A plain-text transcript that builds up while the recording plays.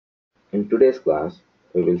In today's class,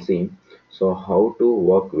 we will see how to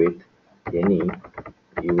work with any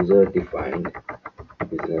user-defined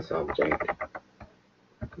business object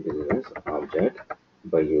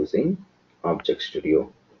by using Object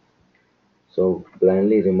Studio. So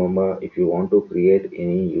blindly remember, if you want to create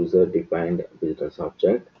any user-defined business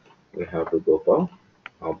object, we have to go for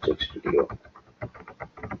Object Studio.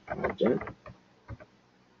 Object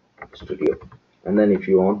Studio. And then if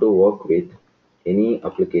you want to work with any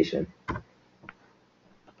application,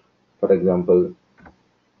 for example,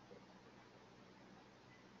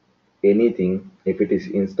 anything if it is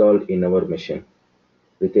installed in our machine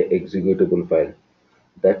with a executable file,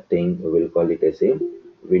 that thing we will call it as a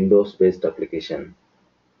Windows based application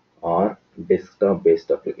or desktop based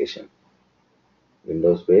application.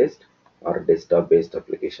 Windows based or desktop based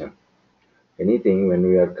application. Anything when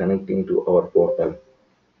we are connecting to our portal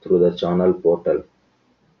through the channel portal.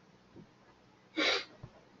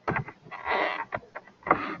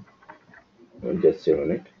 Just a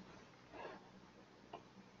minute.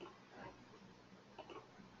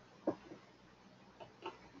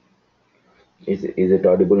 Is it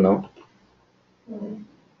audible now?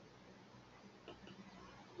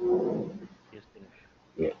 Yes, Dinesh.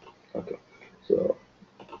 Yeah. Okay. So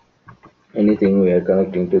anything we are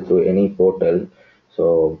connecting to through any portal,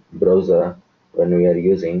 so browser when we are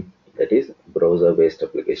using, that is browser based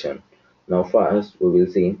application. Now first we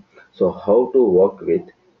will see how to work with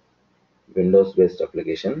Windows based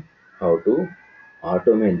application, how to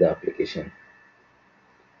automate the application.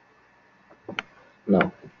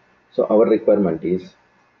 Now our requirement is,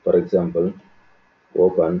 for example,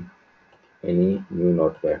 open any new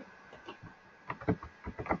notepad.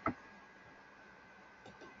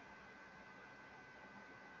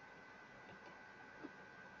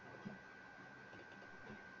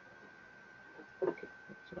 Okay,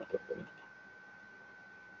 it's not opening.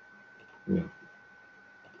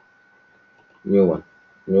 New one,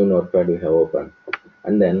 new notepad we have opened,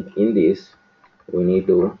 and then in this we need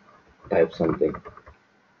to type something.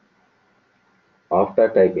 After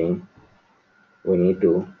typing, we need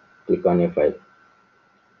to click on a file.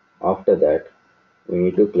 After that, we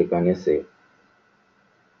need to click on a save.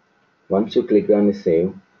 Once you click on a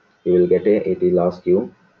save, you will get it will ask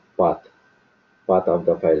you path of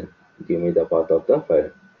the file. Give me the path of the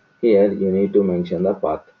file. Here you need to mention the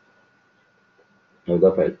path of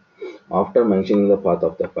the file. After mentioning the path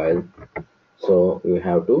of the file, so you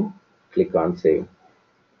have to click on save.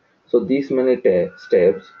 So these many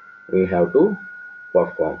steps we have to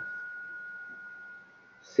perform.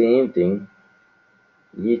 Same thing,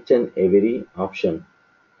 each and every option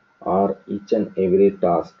or each and every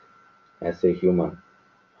task as a human,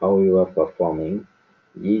 how you are performing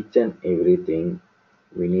each and everything,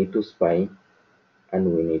 we need to spy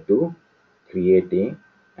and we need to create a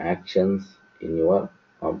actions in your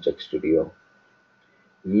Object Studio.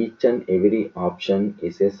 Each and every option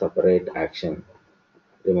is a separate action.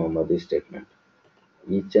 Remember this statement.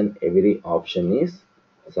 Each and every option is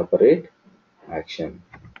separate action.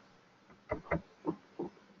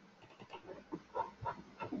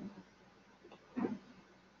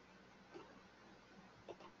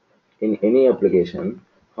 In any application,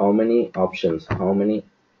 how many options, how many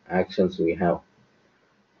actions we have,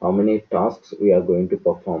 how many tasks we are going to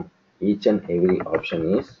perform, each and every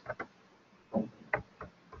option is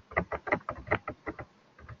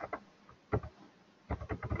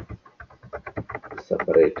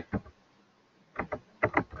separate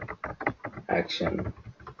action.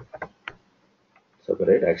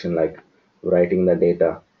 Separate action, like writing the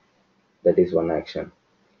data, that is one action.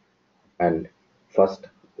 And first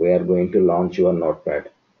we are going to launch your notepad,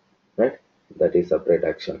 right? That is separate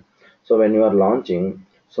action. So when you are launching,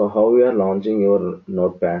 how you are launching your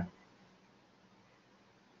notepad,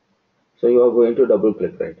 so you are going to double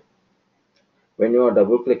click, right? When you are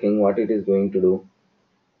double clicking, what it is going to do,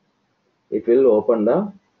 it will open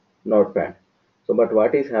the notepad. So but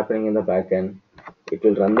what is happening in the backend, it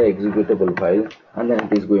will run the executable file and then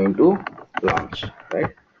it is going to launch,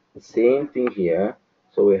 right? Same thing here.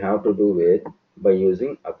 So we have to do with by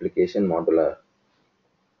using application modular.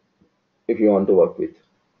 If you want to work with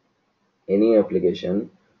any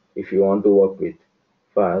application, if you want to work with,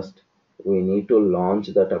 first we need to launch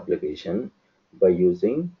that application by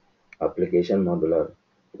using application modular.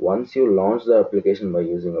 Once you launch the application by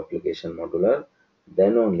using application modular,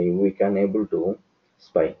 then only we can able to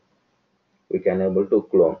spy, we can able to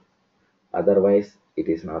clone. Otherwise it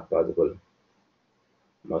is not possible.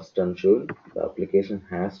 Must and should, the application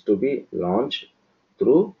has to be launched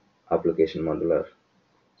through application modular.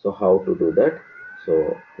 So how to do that,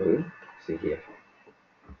 so we'll see here.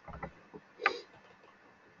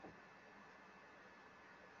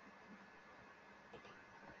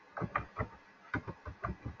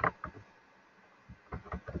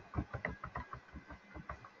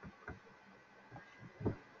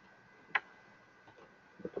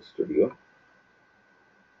 Studio.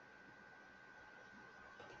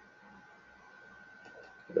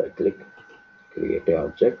 Right click, create a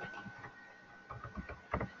object,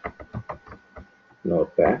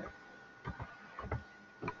 notepad.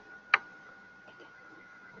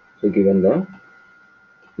 So given the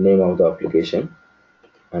name of the application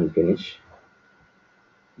and finish.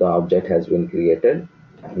 The object has been created.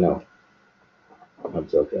 Now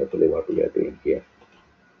observe carefully what we are doing here.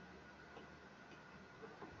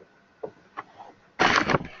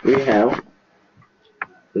 We have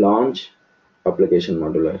launch application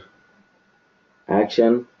modular,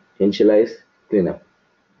 action, initialize, cleanup.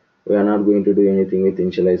 We are not going to do anything with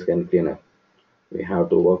initialize and cleanup. We have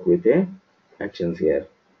to work with a actions here.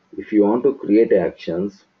 If you want to create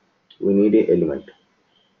actions, we need a element.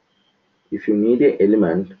 If you need a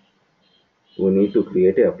element, we need to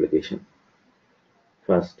create a application.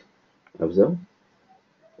 First, observe,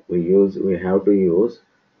 we have to use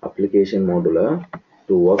application modular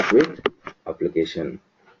to work with application.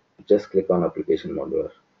 Just click on application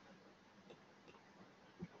modular.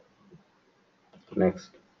 Next,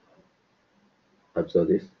 observe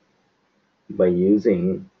this. By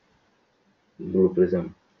using Blue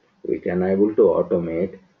Prism, we can able to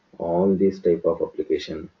automate all these type of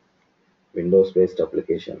application: Windows based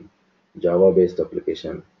application, Java based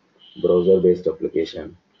application, browser based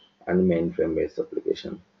application, and mainframe based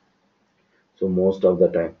application. So most of the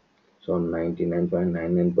time, so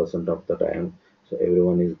 99.99% of the time, so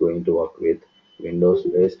everyone is going to work with Windows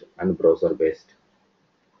based and browser based.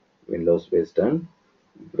 Windows based and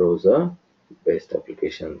browser based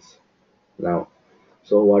applications. Now,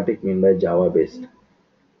 so what it mean by Java based?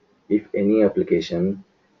 If any application,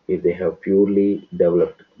 if they have purely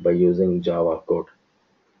developed by using Java code,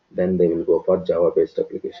 then they will go for Java based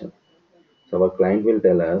application. So our client will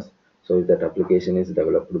tell us, so if that application is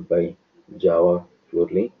developed by Java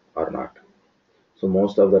purely or not. So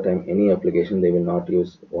most of the time, any application they will not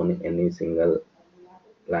use only any single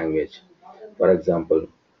language. For example,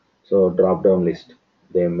 so drop down list,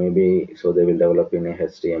 they may be, so they will develop in a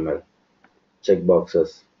HTML.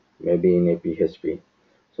 Checkboxes maybe in a PHP.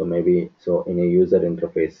 So maybe so in a user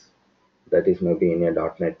interface, that is maybe in a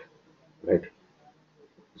 .NET, right?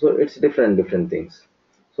 So it's different things.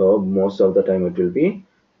 So most of the time it will be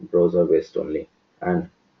browser based only and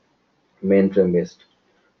mainframe based.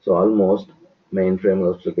 So almost mainframe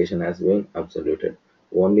application has been absoluted.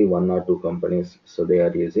 Only one or two companies, so they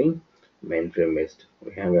are using mainframe based.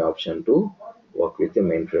 We have an option to work with the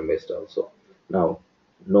mainframe based also. Now,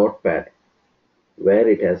 Notepad, where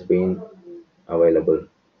it has been available,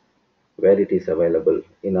 where it is available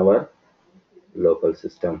in our local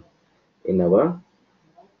system, in our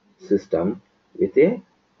system with a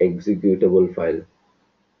executable file.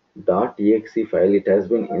 .exe file, it has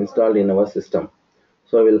been installed in our system.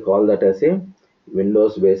 So I will call that as a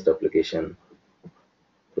Windows based application.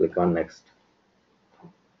 Click on next.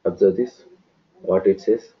 Observe this, what it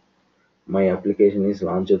says. My application is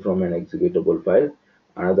launched from an executable file.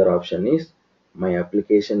 Another option is my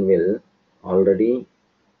application will already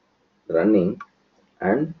running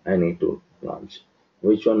and I need to launch.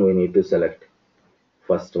 Which one we need to select?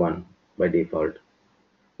 First one by default.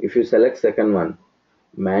 If you select second one,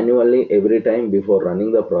 manually every time before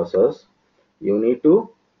running the process, you need to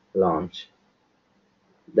launch.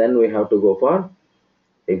 Then we have to go for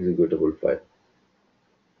executable file.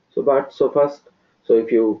 So first, so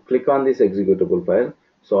if you click on this executable file,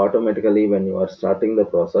 so automatically when you are starting the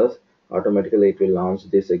process, automatically it will launch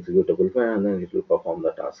this executable file and then it will perform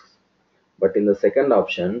the tasks. But in the second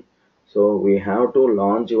option, so we have to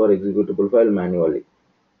launch your executable file manually.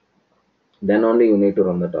 Then only you need to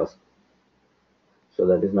run the task. So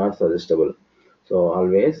that is not suggestible. So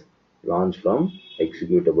always launch from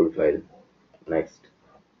executable file. Next,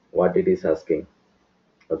 what it is asking.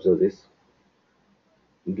 Observe this.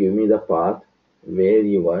 Give me the path where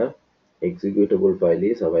your executable file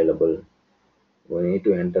is available. We need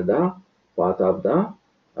to enter the path of the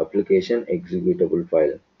application executable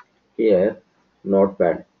file. Here,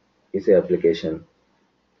 Notepad is a application.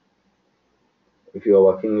 If you are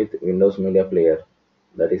working with Windows Media Player,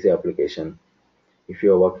 that is a application. If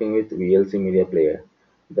you are working with VLC Media Player,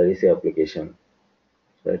 that is a application,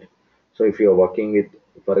 right? So if you are working with,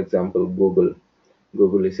 for example, Google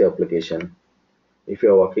is a application. If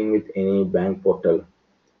you are working with any bank portal,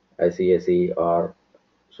 ICSE or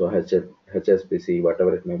so HSBC,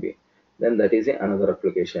 whatever it may be, then that is another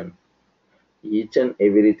application. Each and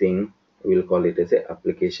everything we'll call it as a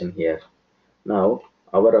application here. Now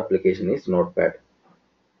our application is Notepad.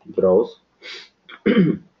 Browse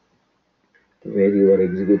where your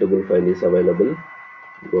executable file is available.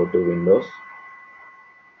 Go to Windows,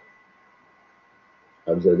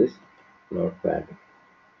 Observe this notepad.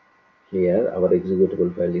 Here our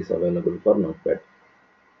executable file is available for notepad.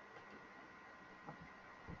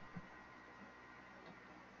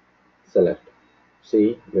 Select.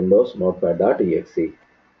 See Windows notepad.exe.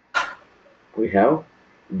 We have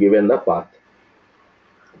given the path.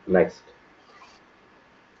 Next.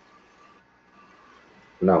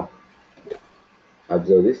 Now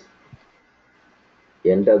observe this.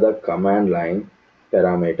 Enter the command line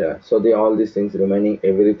parameter. So all these things remaining,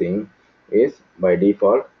 everything is by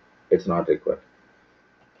default, it's not required.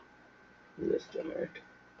 Just a minute.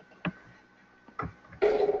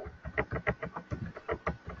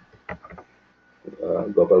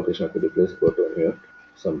 Gopal Krishna, could you please go to mute?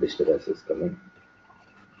 Some disturbance is coming.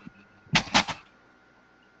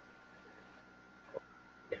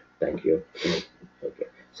 Thank you. Okay.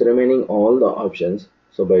 So remaining all the options.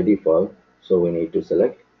 So by default, so we need to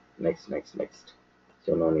select next, next, next.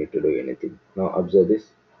 So no need to do anything. Now observe this.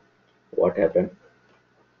 What happened?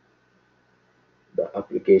 The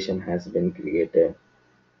application has been created.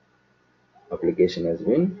 Application has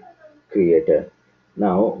been created.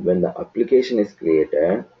 Now when the application is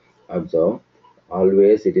created, observe,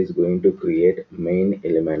 always it is going to create main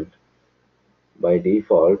element. By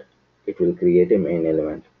default, it will create a main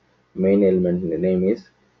element. Main element name is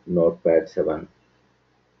notepad 7.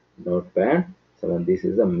 Notepad 7, this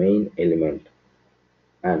is the main element.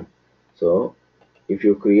 And so if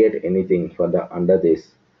you create anything for the under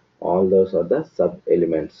this, all those are the sub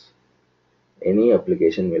elements. Any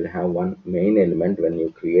application will have one main element when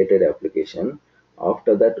you created application.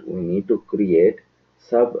 After that we need to create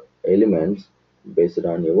sub elements based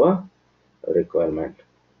on your requirement.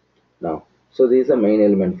 Now so this is the main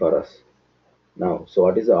element for us. Now so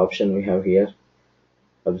what is the option we have here?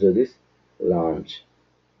 Observe this. Launch.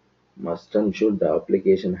 Must and should the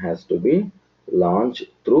application has to be launched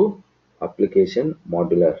through application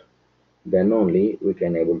modular. Then only we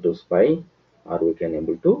can able to spy or we can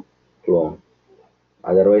able to clone.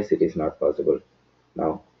 Otherwise it is not possible.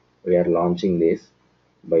 Now we are launching this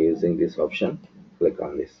by using this option. Click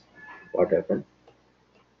on this. What happened?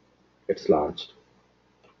 It's launched.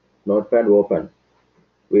 Notepad open.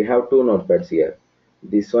 We have two notepads here.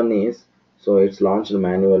 This one is, so it's launched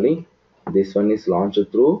manually. This one is launched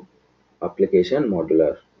through application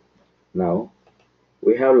modular. Now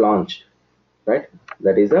we have launched, right?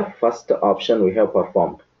 That is the first option we have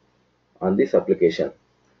performed on this application.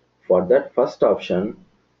 For that first option,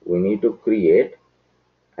 we need to create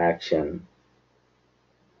action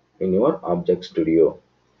in your object studio.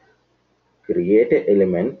 Create a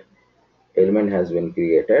element has been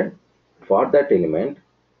created. For that element,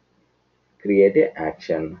 create a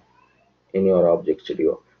action in your object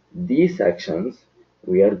studio. These actions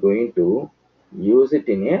we are going to use it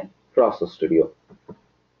in a process studio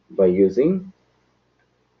by using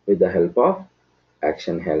with the help of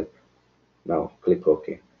action help. Now click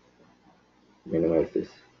OK. Minimize this.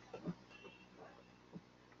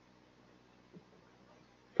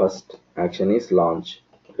 First action is launch.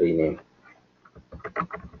 Rename.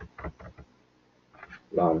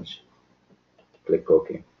 Launch. Click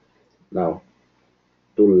OK. Now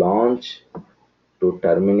to launch, to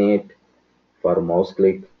terminate, for mouse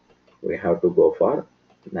click, we have to go for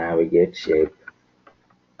navigate shape.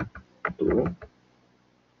 To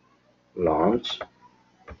launch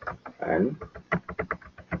and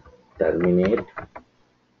terminate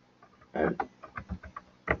and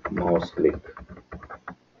mouse clicks,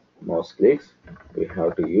 we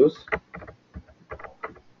have to use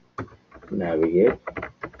navigate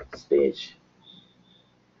stage.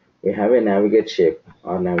 We have a navigate shape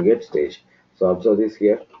or navigate stage. So observe this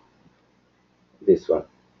here, this one.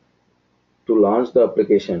 To launch the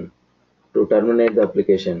application, to terminate the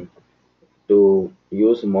application, to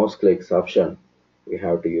use mouse clicks option, we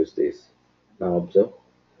have to use this. Now observe,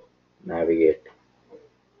 navigate.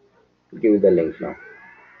 Give the link now.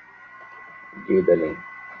 Give the link.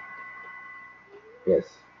 Yes.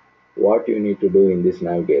 What you need to do in this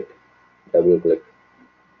navigate? Double click.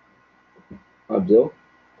 Observe,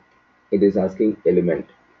 it is asking element.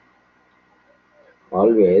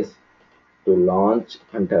 Always to launch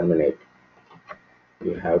and terminate,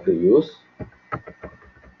 you have to use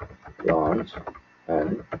launch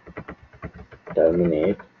and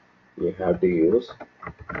terminate. You have to use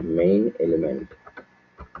main element.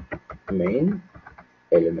 Main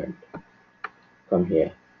element. Come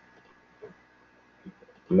here.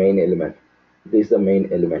 Main element. This is the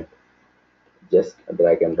main element. Just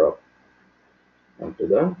drag and drop onto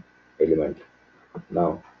the element.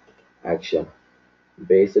 Now action.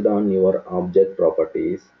 Based on your object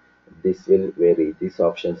properties, this will vary. These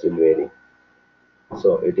options will vary.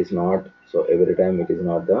 So it is not, so every time it is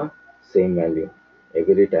not the same value.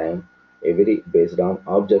 Every time, every based on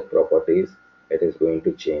object properties, it is going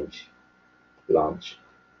to change. Launch.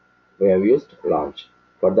 We have used launch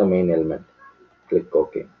for the main element. Click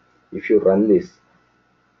OK. If you run this,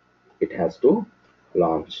 it has to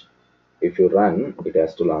launch. If you run, it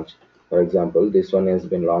has to launch. For example, this one has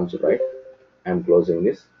been launched, right? I'm closing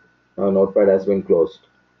this. Now notepad has been closed.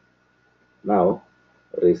 Now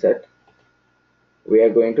reset. We are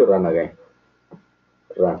going to run again.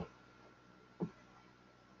 Run.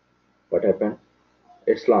 What happened?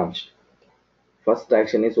 It's launched. First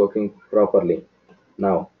action is working properly.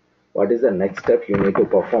 Now, what is the next step you need to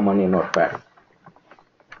perform on your notepad?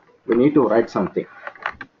 You need to write something.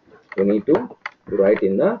 You need to write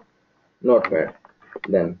in the notepad.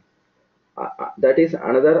 Then that is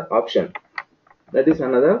another option. That is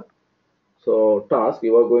another task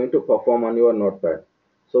you are going to perform on your notepad.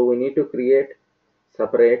 So we need to create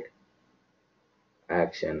separate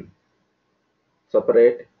action,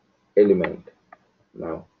 separate element.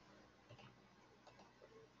 Now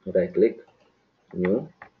right click, new.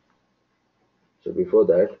 So before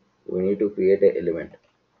that, we need to create an element.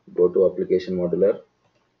 Go to application modular,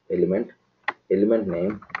 element, element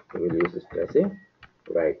name. We will use this as a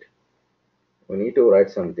write. We need to write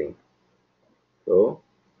something. So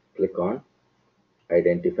click on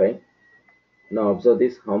identify. Now observe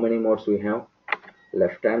this, how many modes we have.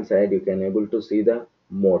 Left hand side you can able to see the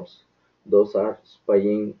modes. Those are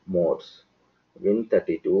spying modes.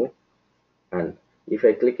 Win32, and if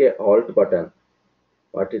I click a alt button,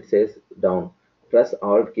 what it says down, press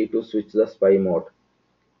alt key to switch the spy mode.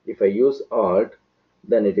 If I use alt,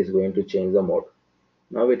 then it is going to change the mode.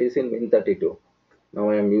 Now it is in Win32. Now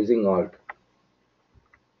I am using alt.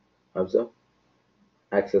 Observe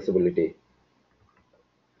accessibility.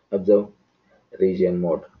 Observe region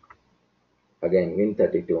mode. Again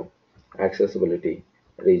Win32. Accessibility,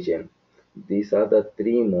 region. These are the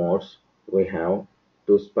three modes we have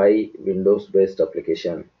to spy Windows based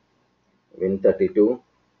application. Win32,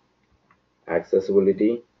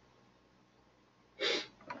 accessibility,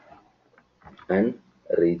 and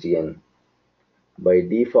region. By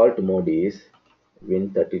default mode is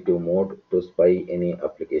Win32 mode to spy any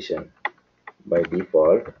application. By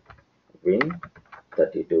default,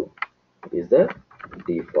 Win32 is the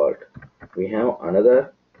default. We have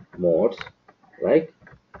another modes like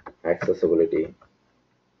accessibility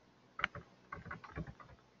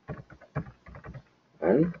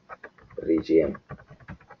and region.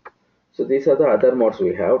 So these are the other modes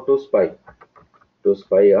we have to spy. To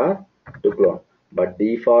spy or to clone. But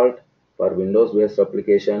default for Windows based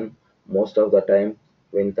application, most of the time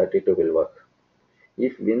Win32 will work.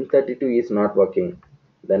 If Win32 is not working,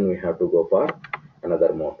 then we have to go for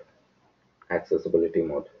another mode, accessibility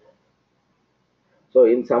mode. So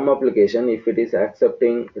in some application, if it is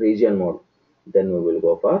accepting region mode, then we will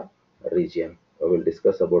go for region. We will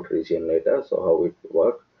discuss about region later, so how it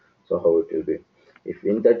works, so how it will be. If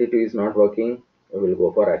Win32 is not working, we will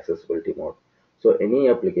go for accessibility mode. So any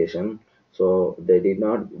application, so they did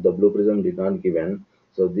not, the Blue Prism did not given,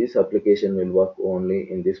 so this application will work only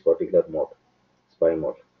in this particular mode, spy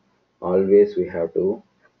mode. Always we have to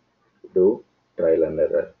do trial and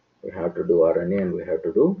error. We have to do RNA and we have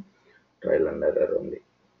to do trial and error only.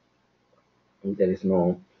 There is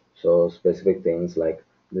no specific things like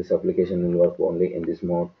this application will work only in this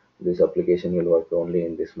mode, this application will work only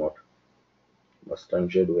in this mode. Must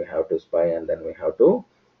and should we have to spy and then we have to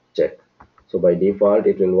check. So by default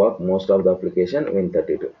it will work most of the application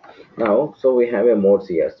Win32. Now so we have a modes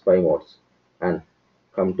here, spy modes, and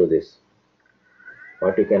come to this,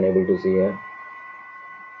 what you can able to see here,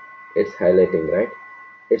 it's highlighting, right?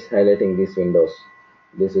 It's highlighting these windows.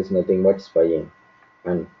 This is nothing but spying.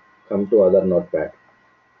 And come to other notepad,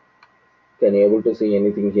 can you able to see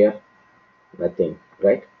anything here? Nothing,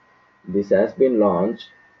 right? This has been launched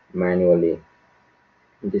manually.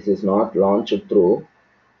 This is not launched through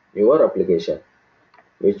your application.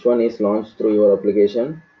 Which one is launched through your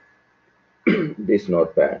application? This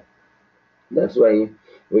notepad. That's why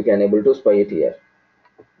we can able to spy it here.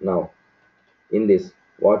 Now in this,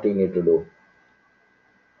 what you need to do,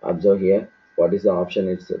 observe here, what is the option?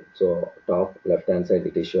 It's so top left hand side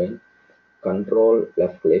it is showing control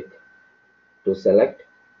left click to select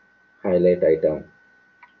highlight item.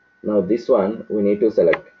 Now this one we need to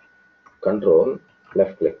select control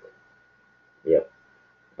left click. Yep,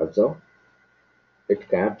 observe it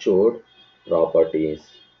captured properties.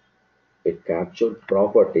 It captured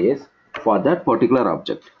properties for that particular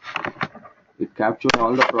object. It captured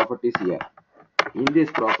all the properties here. In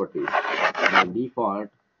these properties by default,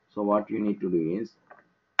 so what you need to do is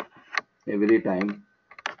every time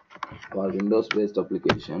for Windows based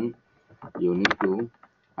application you need to,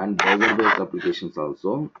 and browser based applications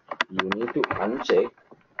also, you need to uncheck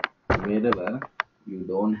wherever you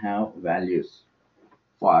don't have values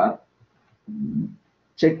for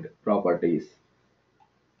checked properties.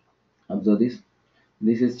 Observe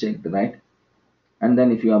this is checked, right? And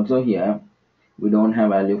then if you observe here, we don't have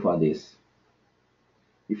value for this.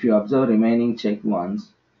 If you observe remaining checked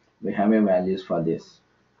ones, we have a values for this,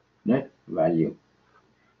 right? Value.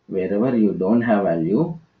 Wherever you don't have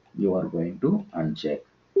value, you are going to uncheck.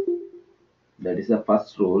 That is the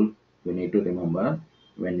first rule you need to remember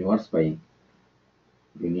when you are spying.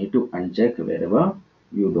 You need to uncheck wherever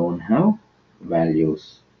you don't have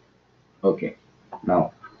values. Okay.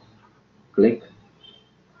 Now click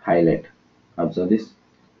highlight. Observe this.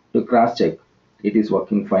 To cross check it is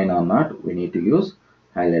working fine or not, we need to use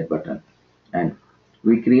highlight button. And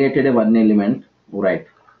we created a one element, right?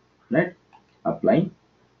 Apply.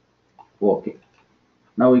 Okay.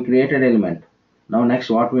 Now we created element. Now next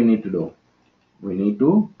what we need to do? We need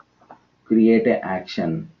to create a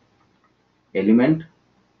action element,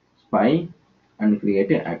 spy, and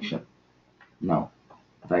create a action. Now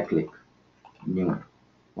right click new.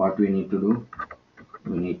 What we need to do?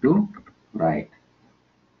 We need to write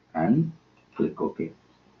and click OK.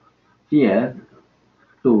 Here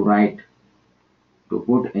to write, to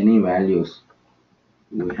put any values,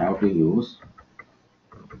 we have to use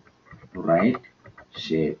write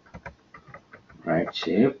shape. Write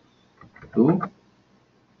shape to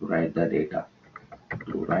write the data.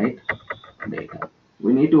 To write data.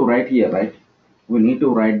 We need to write here, right? We need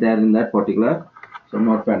to write there in that particular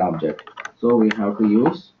notepad object. So we have to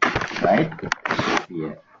use write shape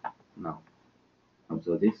here. Now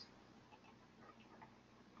observe this.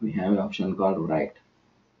 We have an option called write.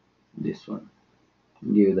 This one.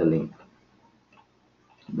 Give the link.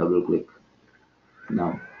 Double click.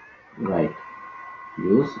 Now write.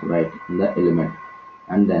 Use write in the element.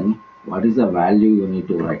 And then what is the value you need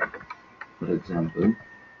to write? For example,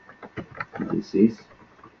 this is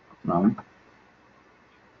from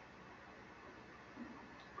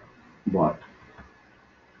bot.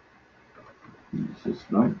 This is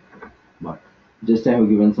from bot. Just I have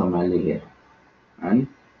given some value here and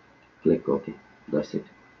click OK. That's it.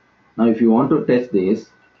 Now if you want to test this,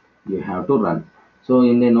 you have to run. So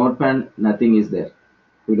in the notepad nothing is there.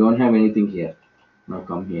 We don't have anything here. Now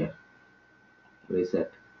come here,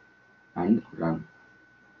 reset and run.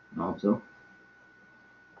 Now observe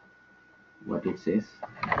what it says.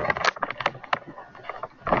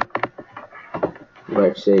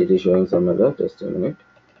 Right, say it is showing some error. Just a minute.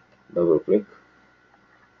 Double click.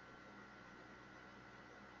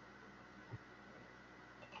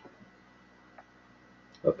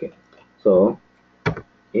 Okay. So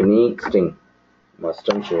any string must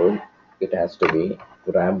and should, it has to be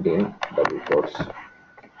wrapped in double quotes.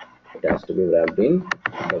 It has to be wrapped in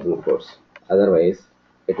double quotes. Otherwise,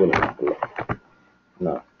 it will not play.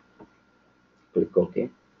 Now, click OK.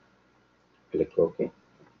 Click OK.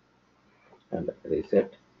 And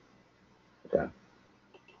reset. Run.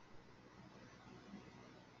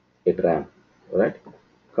 It ran. Right?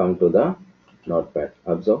 Come to the notepad.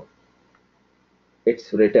 Observe.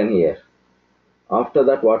 It's written here. After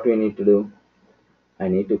that, what we need to do? I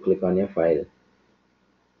need to click on a file.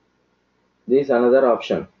 This is another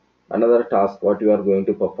option, another task what you are going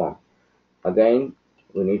to perform. Again,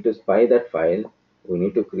 we need to spy that file, we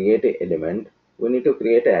need to create an element, we need to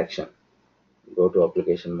create an action. Go to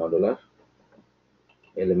application modular,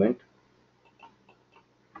 element,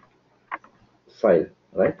 file,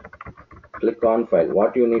 right? Click on file.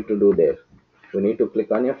 What you need to do there? We need to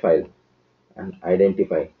click on a file and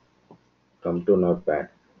identify. Come to notepad.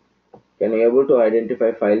 Can you able to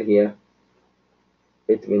identify file here?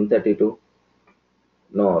 It's Win32.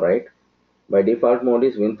 No, right? By default mode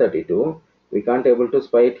is Win32. We can't able to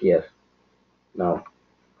spy it here. Now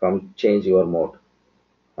come change your mode.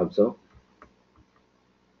 Observe.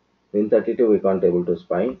 Win32 we can't able to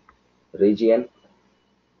spy. Region.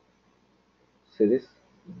 See this?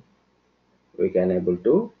 We can able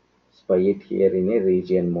to spy it here in a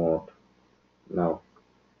region mode. Now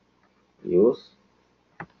use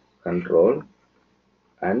control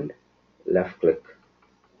and left click.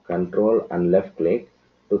 Control and left click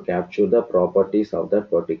to capture the properties of that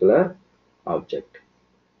particular object.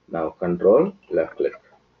 Now control left click.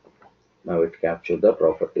 Now it captured the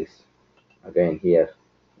properties. Again here,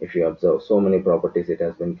 if you observe, so many properties it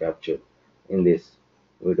has been captured. In this,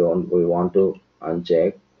 we want to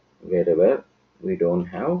uncheck wherever we don't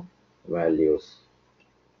have values.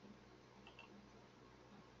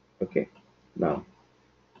 Okay. Now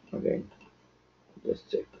again,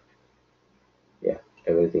 just check. Yeah,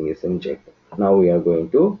 everything is in check. Now we are going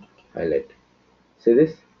to highlight. See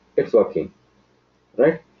this? It's working,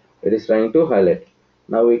 right? It is trying to highlight.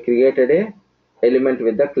 Now we created a element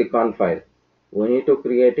with the click on file. We need to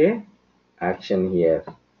create a action here,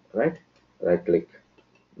 right? Right click,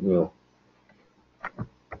 new,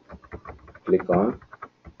 click on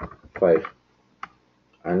file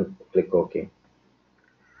and click OK.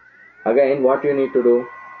 Again, what you need to do,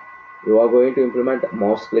 you are going to implement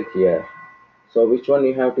mouse click here. So which one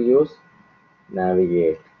you have to use?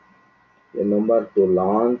 Navigate. Remember, to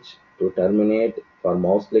launch, to terminate, for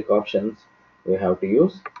mouse click options, we have to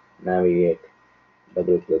use navigate.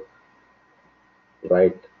 Double click,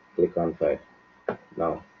 right click on file.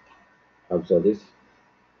 Now observe this,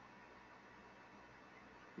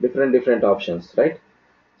 different options, right?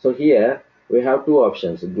 So here we have two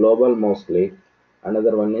options, global mouse click,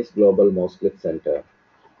 another one is global mouse click center.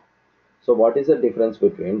 So what is the difference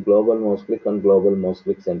between global mouse click and global mouse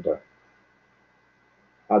click center?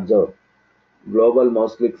 Observe, global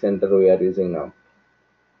mouse click center we are using now.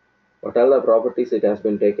 What are the properties it has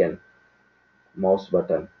been taken? Mouse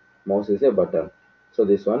button. Mouse is a button. So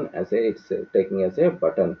this one as a it's taking as a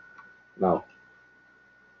button. Now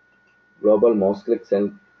global mouse click.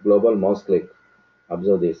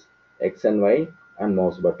 Observe this, X and Y and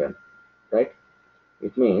mouse button, right?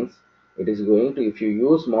 It means it is going to, if you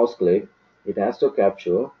use mouse click, it has to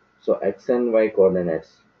capture so X and Y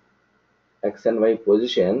coordinates, X and Y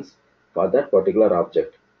positions for that particular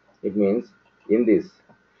object. It means in this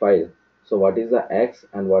file, so what is the X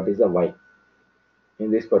and what is the Y in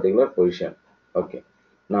this particular position. Okay.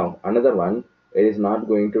 Now another one, it is not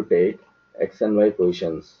going to take X and Y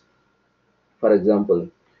positions. For example,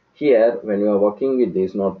 here when you are working with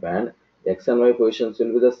this notepad, X and Y positions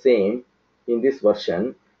will be the same in this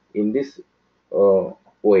version, in this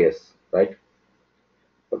OS, right?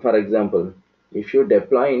 For example, if you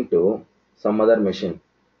deploy into some other machine,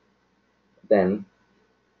 then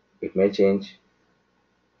it may change.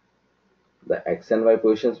 The X and Y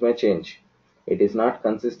positions may change. It is not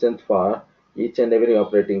consistent for each and every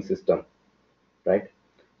operating system, right?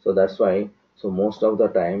 So that's why, so most of the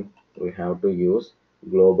time we have to use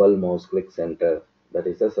global mouse click center. That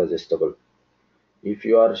is a suggestible. If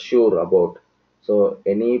you are sure about, so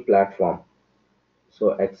any platform,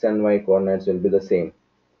 so X and Y coordinates will be the same.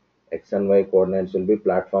 X and Y coordinates will be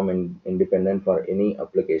platform independent for any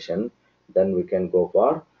application, then we can go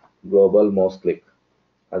for global mouse click.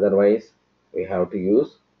 Otherwise we have to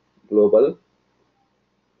use global,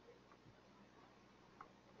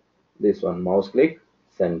 this one, mouse click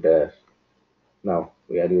center. Now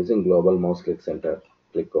we are using global mouse click center.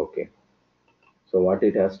 Click OK. So what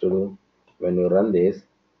it has to do, when you run this,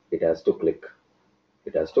 it has to click.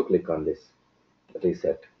 It has to click on this,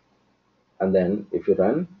 reset. And then if you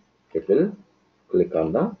run, it will click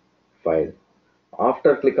on the file.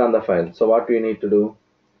 After click on the file, so what we need to do?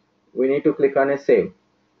 We need to click on a save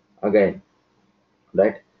again,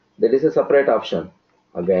 right? There is a separate option.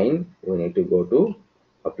 Again, we need to go to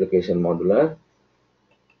application modular,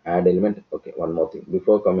 add element. Okay, one more thing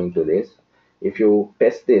before coming to this. If you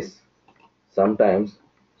test this sometimes,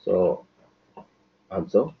 so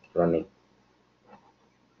also running,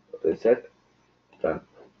 reset, run.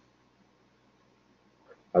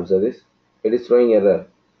 Observe this, it is throwing error.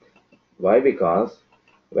 Why? Because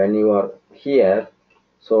when you are here,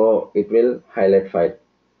 so it will highlight file.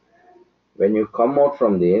 When you come out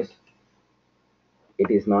from this,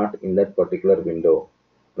 it is not in that particular window,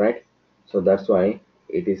 right? So that's why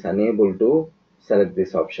it is unable to select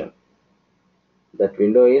this option. That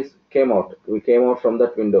window is came out, we came out from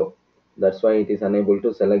that window. That's why it is unable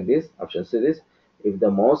to select this option. See this, if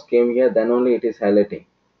the mouse came here, then only it is highlighting,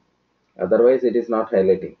 otherwise it is not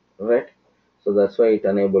highlighting, right? So that's why it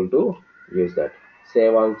unable to use that.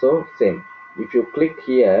 Save also same, if you click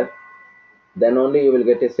here, then only you will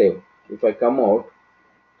get a save. If I come out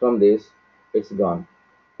from this, it's gone,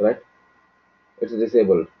 right? It's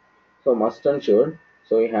disabled. So must and should,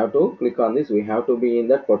 so we have to click on this, we have to be in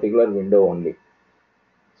that particular window only.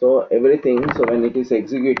 So everything, so when it is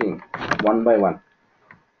executing one by one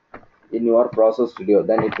in your process studio,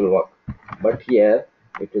 then it will work. But here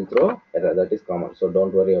it will throw error, that is common, so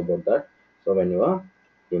don't worry about that. So when you are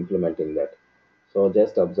implementing that, so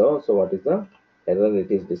just observe, so what is the error it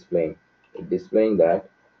is displaying? It displaying that,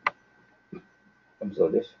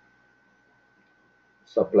 observe this,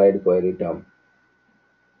 supplied query term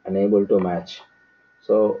unable to match.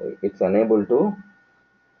 So it's unable to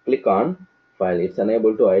click on file, it's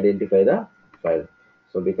unable to identify the file.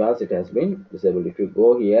 So because it has been disabled, if you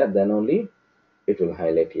go here, then only it will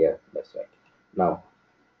highlight here, that's right. Now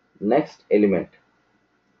next element,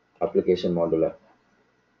 application modular,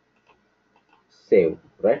 save,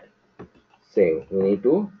 right? Save, we need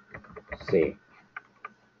to save,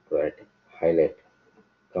 right? Highlight,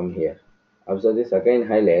 come here, observe this, again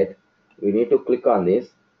highlight, we need to click on this,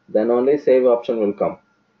 then only save option will come.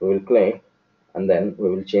 We will click and then we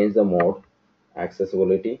will change the mode,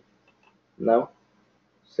 accessibility. Now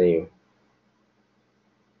save,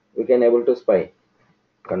 we can able to spy,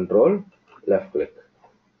 control left click,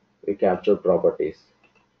 we capture properties.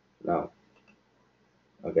 Now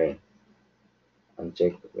again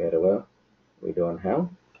uncheck wherever we don't have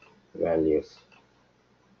values.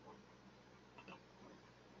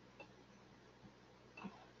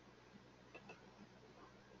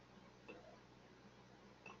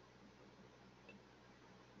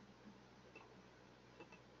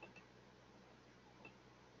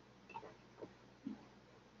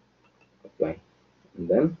 Apply, and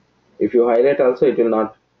then if you highlight also it will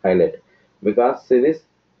not highlight, because see this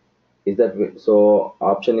is that so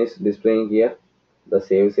option is displaying here, the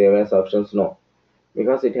save as options, no,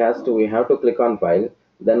 because it has to, we have to click on file,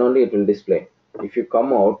 then only it will display. If you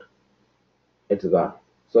come out, it's gone.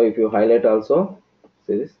 So if you highlight also,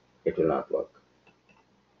 see this, it will not work.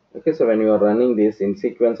 Okay, so when you are running this in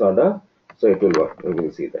sequence order, so it will work, we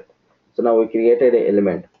will see that. So now we created a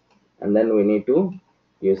element and then we need to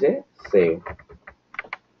use a save.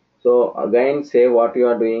 So again save, what you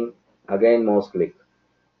are doing, again mouse click,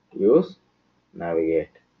 use navigate,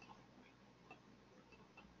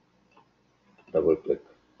 double click,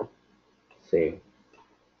 save,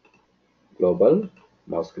 global,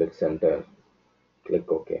 mouse click center, click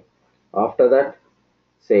OK. After that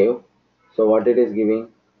save, so what it is giving,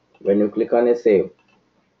 when you click on a save,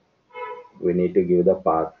 we need to give the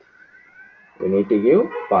path, we need to give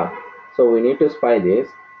path. So we need to spy this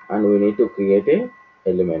and we need to create a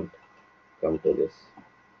element. Come to this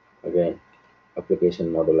again,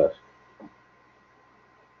 application modular,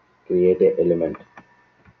 create a element,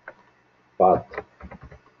 path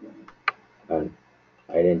and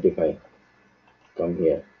identify, come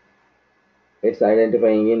here, it's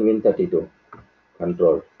identifying in Win32,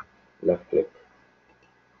 control left click,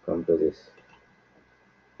 come to this,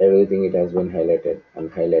 everything it has been highlighted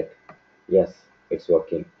and highlight, yes, it's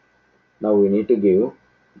working. Now we need to give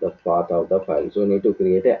the path of the file, so we need to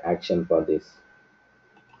create an action for this.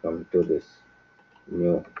 Come to this,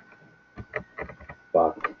 new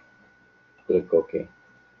path, click OK.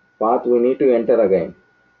 Path we need to enter again,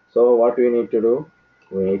 so what we need to do,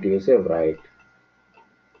 we need to use a write,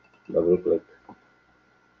 double click,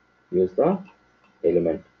 use the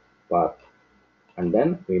element path, and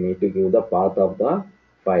then we need to give the path of the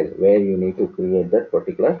file where you need to create that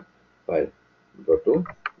particular file. Go to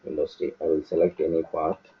Windows T, I will select any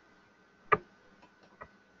path,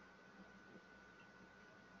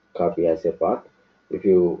 copy as a path. If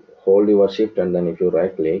you hold your shift and then if you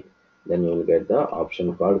right click, then you will get the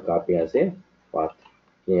option called copy as a path.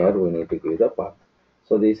 Here we need to give the path.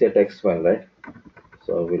 So this is a text file, right?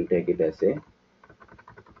 So we'll take it as a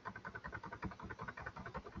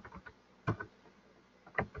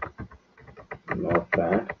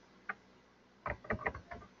notepad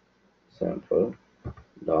sample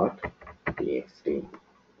dot txt.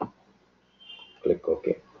 Click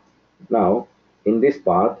OK. Now in this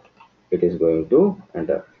path it is going to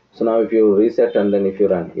enter. So now if you reset and then if you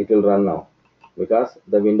run, it will run now because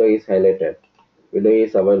the window is highlighted, window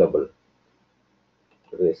is available.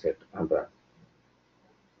 Reset and run.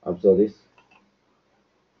 Observe this,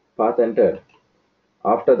 path entered.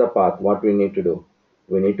 After the path, what we need to do,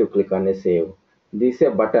 we need to click on a save. This is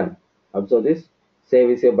a button, observe this, save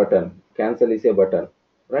is a button, cancel is a button,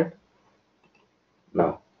 right?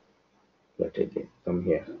 Now let it be, come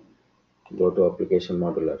here, go to application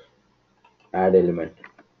modular, add element,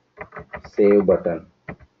 save button,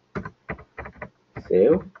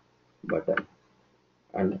 save button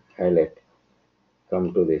and highlight,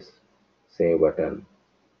 come to this, save button,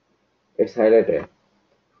 it's highlighted,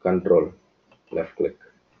 control left click,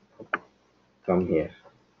 come here,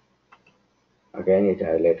 again it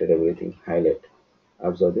highlighted everything, highlight,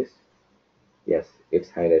 observe this, yes, it's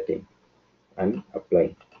highlighting and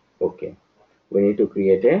apply. Okay, we need to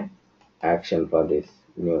create a action for this,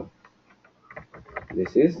 new,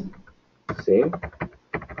 this is save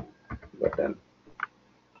button,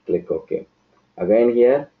 click OK. Again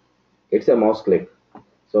here it's a mouse click,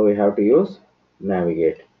 so we have to use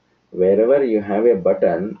navigate. Wherever you have a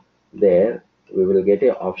button, there we will get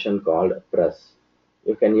a option called press.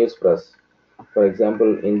 You can use press. For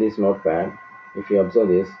example, in this notepad, if you observe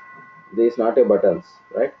this, these not a buttons,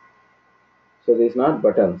 right? So these not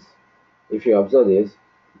buttons. If you observe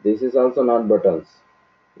this is also not buttons.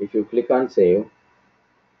 If you click on save,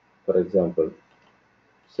 For example,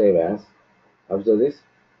 save as. Observe this.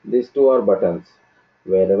 These two are buttons.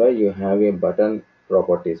 Wherever you have a button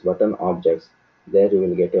properties, button objects, there you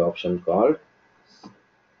will get an option called.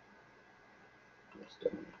 Just a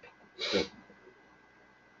minute.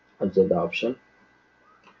 Observe the option.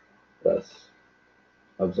 Press.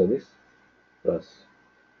 Observe this. Press.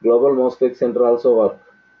 Global mouse click center also work.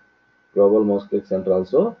 Global mouse click center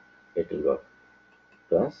also it will work.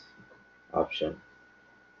 Press option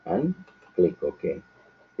and click OK.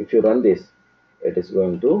 If you run this, it is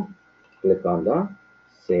going to click on the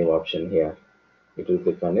save option here. It will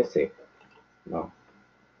click on a save. Now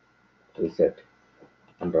reset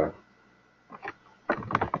and run.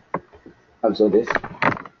 Also this,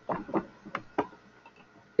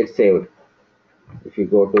 it's saved. If you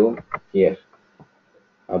go to here,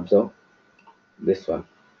 observe this one,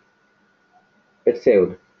 it's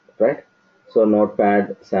saved, right? So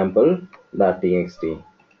notepad sample.txt.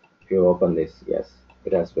 If you open this, yes,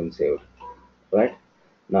 it has been saved, right?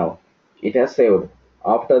 Now it has saved.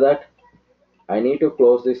 After that, I need to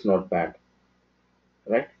close this notepad,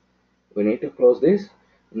 right? We need to close this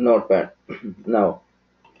notepad. Now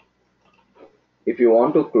if you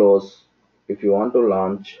want to close, if you want to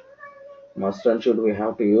launch, must and should we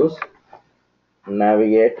have to use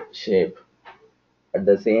navigate shape. At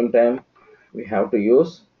the same time, we have to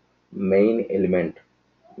use main element.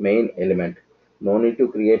 Main element. No need to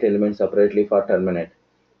create element separately for terminate.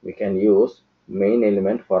 We can use main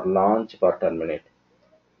element for launch for terminate.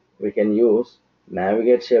 We can use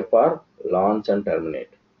navigate shape for launch and terminate.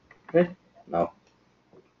 Okay. Now,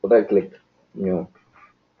 right click, new,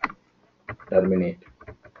 terminate.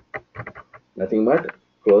 Nothing but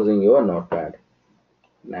closing your notepad.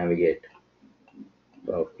 Navigate.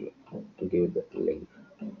 Okay. Give the link.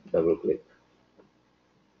 Double click.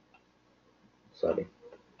 Sorry.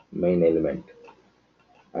 Main element.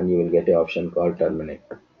 And you will get an option called terminate.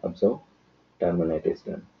 Observe. Terminate is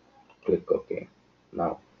done. Click OK.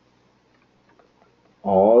 Now,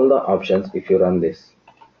 all the options, if you run this,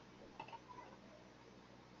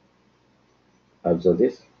 observe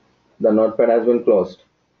this, the notepad has been closed,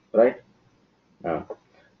 right? Now,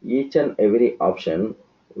 each and every option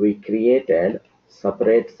we created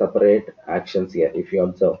separate actions here. If you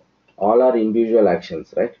observe, all are individual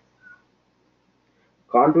actions, right?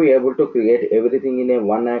 Can't we able to create everything in a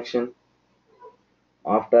one action?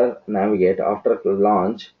 After navigate, after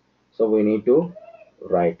launch, so we need to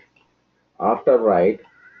write. After write,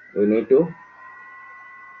 we need to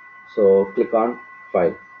click on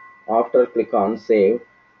file. After click on save,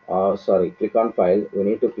 click on file, we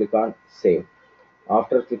need to click on save.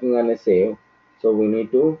 After clicking on a save, so we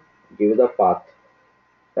need to give the path,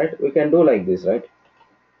 right? We can do like this, right?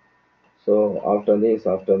 So after this,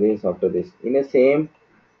 in a same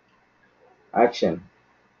action,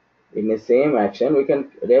 we can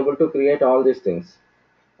be able to create all these things.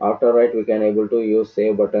 After right, we can able to use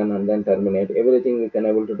save button and then terminate everything. We can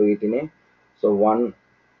able to do it in a one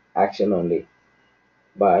action only.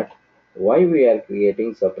 But why we are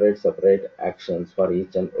creating separate actions for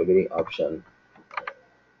each and every option?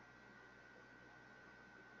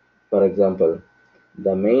 For example,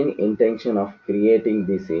 the main intention of creating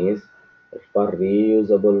this is for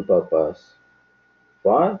reusable purpose.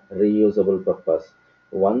 For reusable purpose.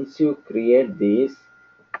 Once you create these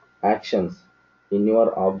actions in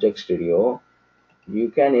your object studio, you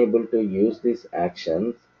can able to use these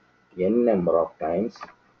actions n number of times,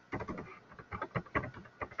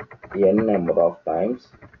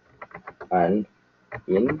 and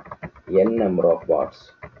in n number of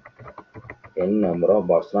bots. N number of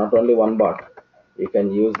bots, not only one bot. You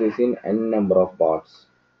can use this in n number of bots.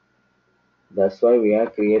 That's why we are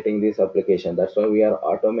creating this application. That's why we are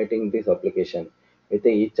automating this application with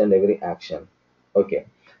each and every action. Okay.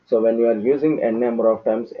 So when you are using n number of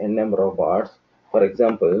times, n number of bots, for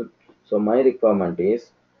example, so my requirement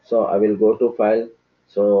is, so I will go to file,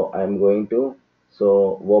 so I'm going to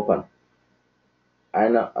open,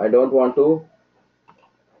 and I don't want to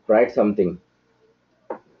write something.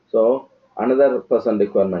 So another person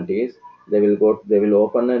requirement is, they will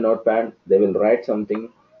open a notepad, they will write something,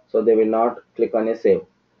 so they will not click on a save.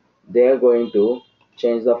 They are going to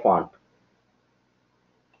change the font.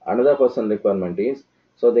 Another person requirement is,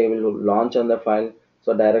 so they will launch on the file,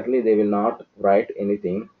 so directly they will not write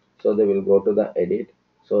anything, so they will go to the edit,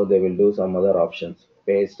 so they will do some other options,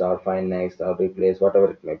 paste or find next or replace,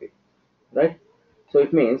 whatever it may be, right? So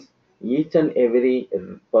it means each and every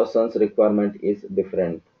person's requirement is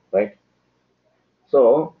different, right?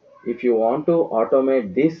 So if you want to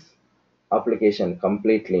automate this application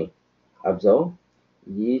completely, observe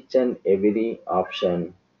each and every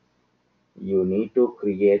option, you need to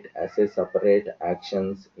create as a separate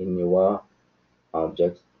actions in your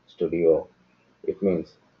object studio. It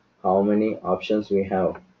means how many options we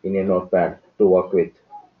have in a notepad to work with.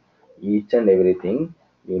 Each and everything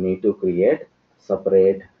you need to create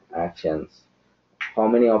separate actions. How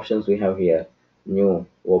many options we have here? New,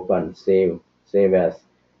 open, save, save as.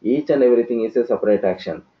 Each and everything is a separate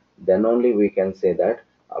action. Then only we can say that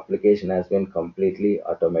application has been completely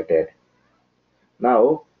automated.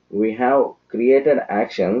 Now we have created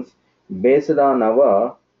actions based on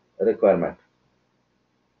our requirement,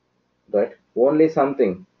 right? Only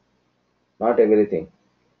something, not everything.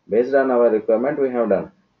 Based on our requirement we have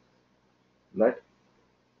done, right?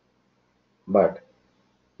 But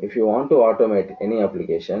if you want to automate any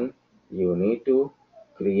application, you need to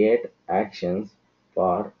create actions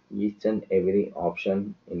for each and every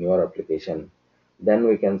option in your application. Then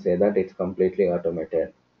we can say that it's completely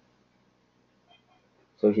automated.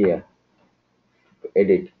 So here,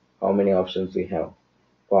 edit, how many options we have?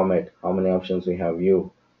 Format, how many options we have?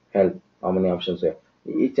 View, help, how many options we have?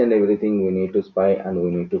 Each and everything we need to spy and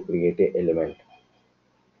we need to create a element.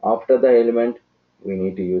 After the element, we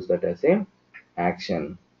need to use that as a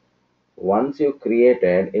action. Once you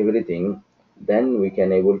created everything, then we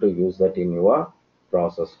can able to use that in your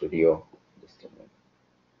process studio. Just a minute.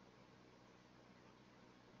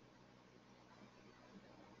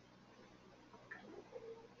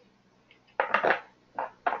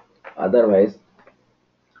 Otherwise,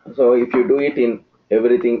 so if you do it in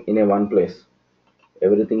everything in a one place,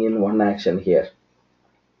 everything in one action here,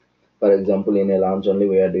 for example in a launch only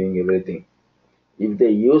we are doing everything. If they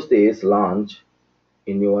use this launch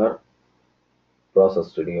in your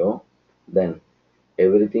process studio, then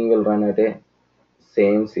everything will run at a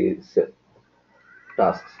same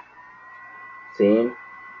tasks, same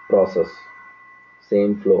process,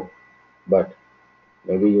 same flow. But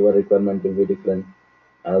maybe your requirement will be different,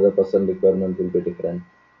 another person requirement will be different,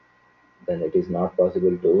 then it is not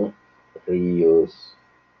possible to reuse.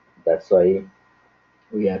 That's why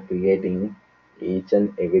we are creating each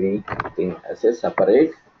and everything as a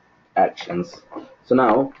separate actions. So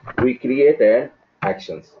now we created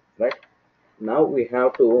actions, right? Now we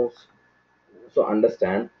have to so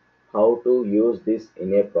understand how to use this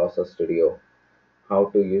in a process studio. How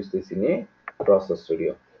to use this in a process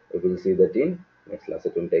studio. We will see that in next class.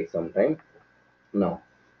 It will take some time now.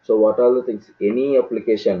 So what are the things? Any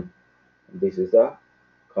application, this is a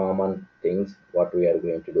common things what we are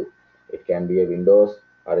going to do. It can be a Windows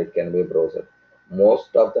or it can be a browser.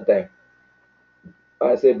 Most of the time,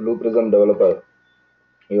 as a Blue Prism developer,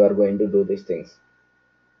 you are going to do these things.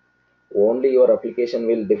 Only your application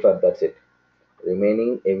will differ, that's it.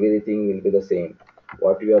 Remaining everything will be the same.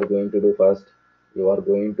 What you are going to do first, you are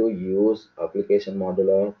going to use application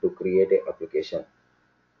modular to create a application.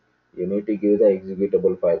 You need to give the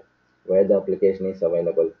executable file where the application is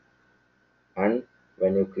available. And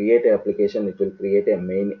when you create an application, it will create a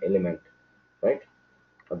main element, right?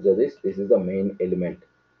 Observe this, this is the main element.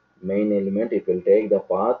 Main element, it will take the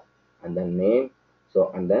path and the name.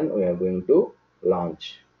 So, and then we are going to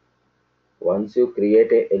launch. Once you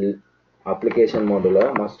create a application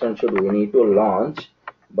modular, must and should we need to launch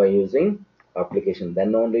by using application.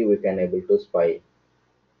 Then only we can able to spy.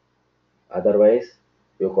 Otherwise,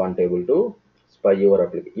 you can't able to spy your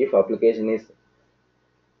application. If application is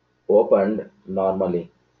opened normally,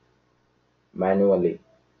 manually,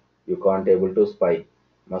 you can't able to spy.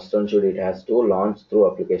 Must and should it has to launch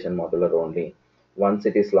through application modular only. Once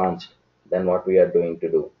it is launched, then what we are going to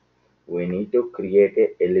do? We need to create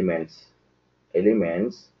a elements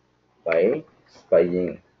by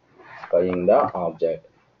spying the object.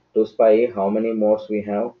 To spy, how many modes we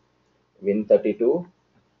have? Win32,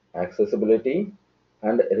 accessibility,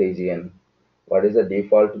 and region. What is the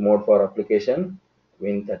default mode for application?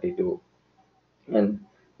 Win32. And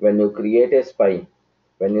when you create a spy,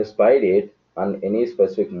 when you spied it on any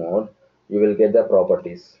specific mode, you will get the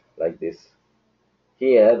properties like this.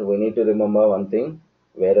 Here we need to remember one thing,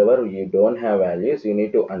 wherever you don't have values, you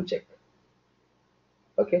need to uncheck.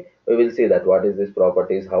 Okay, we will see that what is this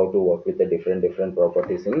properties, how to work with the different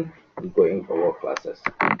properties in going forward classes.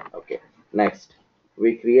 Okay, next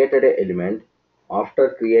we created an element.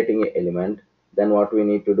 After creating an element, then what we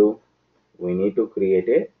need to do? We need to create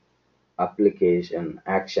a application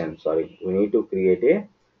action, sorry, we need to create a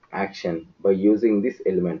action by using this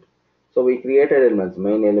element. So we created elements,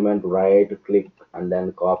 main element, right click and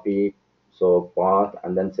then copy, so path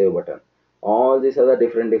and then save button. All these are the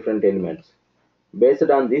different elements. Based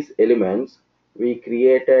on these elements, we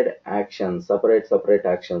created actions, separate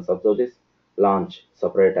actions. Observe this, launch,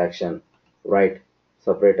 separate action, write,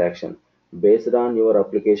 separate action. based on your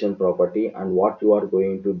application property and what you are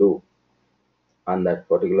going to do on that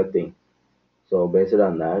particular thing. So based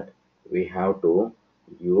on that, we have to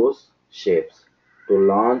use shapes. To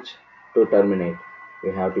launch, to terminate,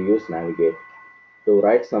 we have to use navigate. To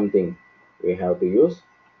write something, we have to use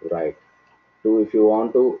write. To if you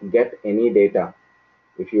want to get any data,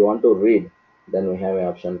 if you want to read, then we have an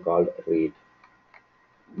option called read.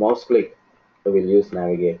 Mouse click, we will use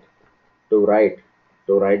navigate. To write,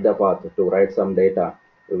 to write the path, to write some data,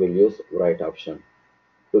 we will use write option.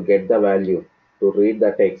 To get the value, to read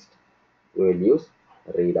the text, we will use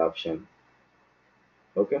read option.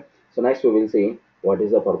 Okay, so next we will see what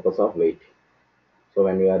is the purpose of wait. So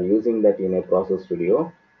when we are using that in a process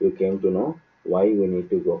studio, you came to know why we need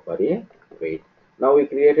to go for a wait. Now we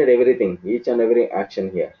created everything, each and every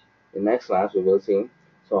action here. In next class we will see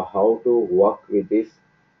so how to work with this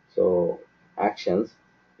so actions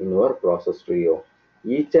in your process studio.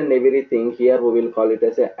 Each and everything here we will call it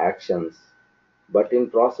as a actions, but in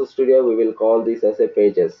process studio we will call this as a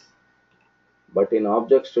pages, but in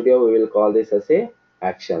object studio we will call this as a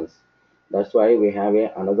actions. That's why we have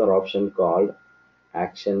a another option called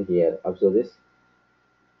action here. Observe this.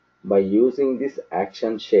 By using this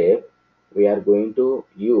action shape, we are going to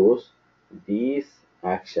use these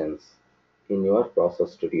actions in your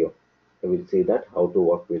process studio. We will see that how to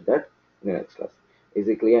work with that in the next class. Is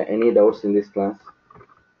it clear? Any doubts in this class?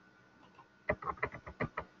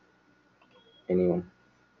 Anyone?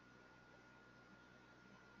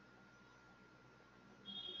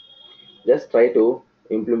 Just try to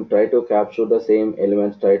implement, try to capture the same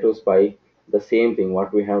elements, try to spy the same thing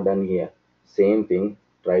what we have done here. Same thing,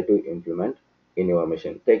 try to implement in your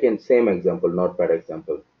machine. Take in same example, notepad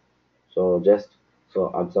example. So just so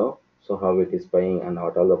observe so how it is spying and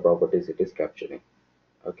what all the properties it is capturing.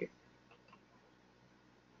 Okay.